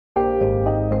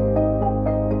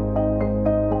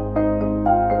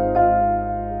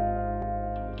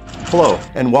Hello,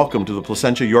 and welcome to the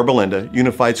Placentia Yorba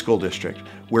Unified School District,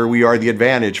 where we are the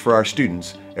advantage for our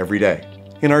students every day.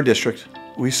 In our district,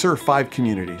 we serve 5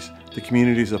 communities, the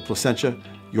communities of Placentia,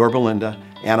 Yorba,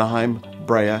 Anaheim,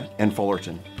 Brea, and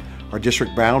Fullerton. Our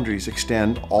district boundaries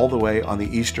extend all the way on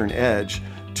the eastern edge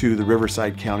to the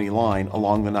Riverside County line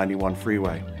along the 91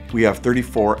 freeway. We have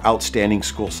 34 outstanding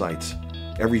school sites,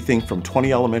 everything from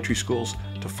 20 elementary schools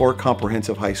to 4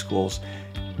 comprehensive high schools,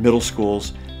 middle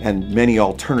schools, and many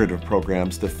alternative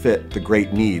programs that fit the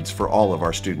great needs for all of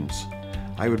our students.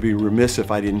 I would be remiss if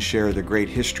I didn't share the great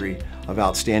history of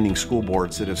outstanding school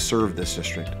boards that have served this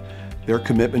district. Their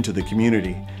commitment to the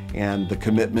community and the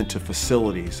commitment to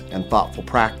facilities and thoughtful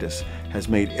practice has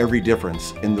made every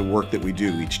difference in the work that we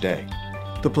do each day.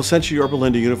 The Placentia Yorba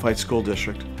Unified School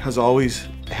District has always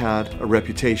had a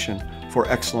reputation for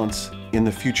excellence in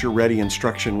the future-ready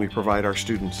instruction we provide our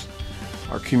students.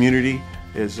 Our community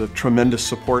is a tremendous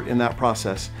support in that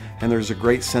process, and there's a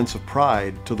great sense of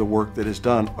pride to the work that is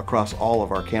done across all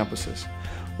of our campuses.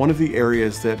 One of the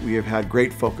areas that we have had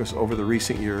great focus over the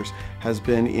recent years has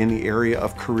been in the area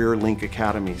of career link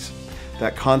academies.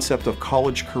 That concept of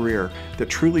college career that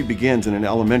truly begins in an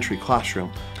elementary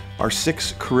classroom. Our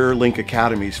 6 career link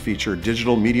academies feature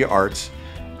digital media arts,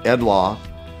 ed law,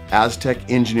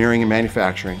 Aztec engineering and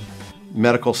manufacturing,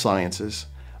 medical sciences,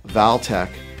 Valtech,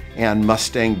 and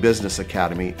Mustang Business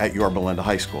Academy at Yorba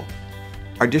High School.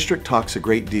 Our district talks a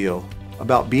great deal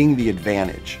about being the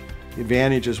advantage. The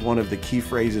advantage is one of the key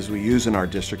phrases we use in our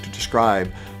district to describe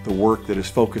the work that is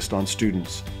focused on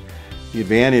students. The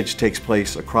advantage takes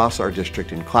place across our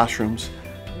district in classrooms,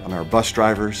 on our bus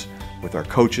drivers, with our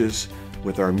coaches,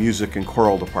 with our music and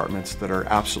choral departments that are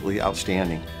absolutely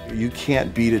outstanding. You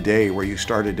can't beat a day where you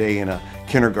start a day in a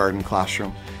kindergarten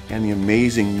classroom and the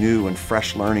amazing new and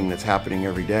fresh learning that's happening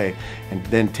every day, and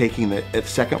then taking the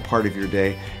second part of your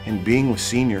day and being with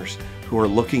seniors who are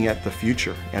looking at the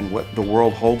future and what the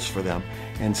world holds for them,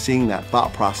 and seeing that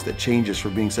thought process that changes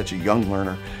from being such a young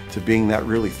learner to being that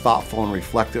really thoughtful and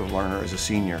reflective learner as a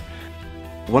senior.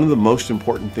 One of the most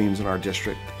important themes in our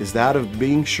district is that of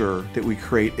being sure that we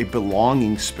create a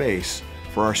belonging space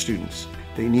for our students.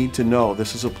 They need to know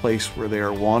this is a place where they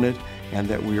are wanted and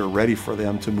that we are ready for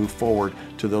them to move forward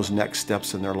to those next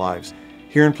steps in their lives.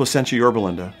 Here in Placentia,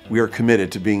 Yorba, we are committed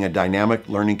to being a dynamic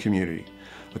learning community,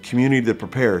 a community that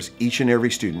prepares each and every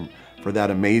student for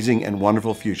that amazing and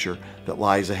wonderful future that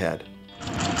lies ahead.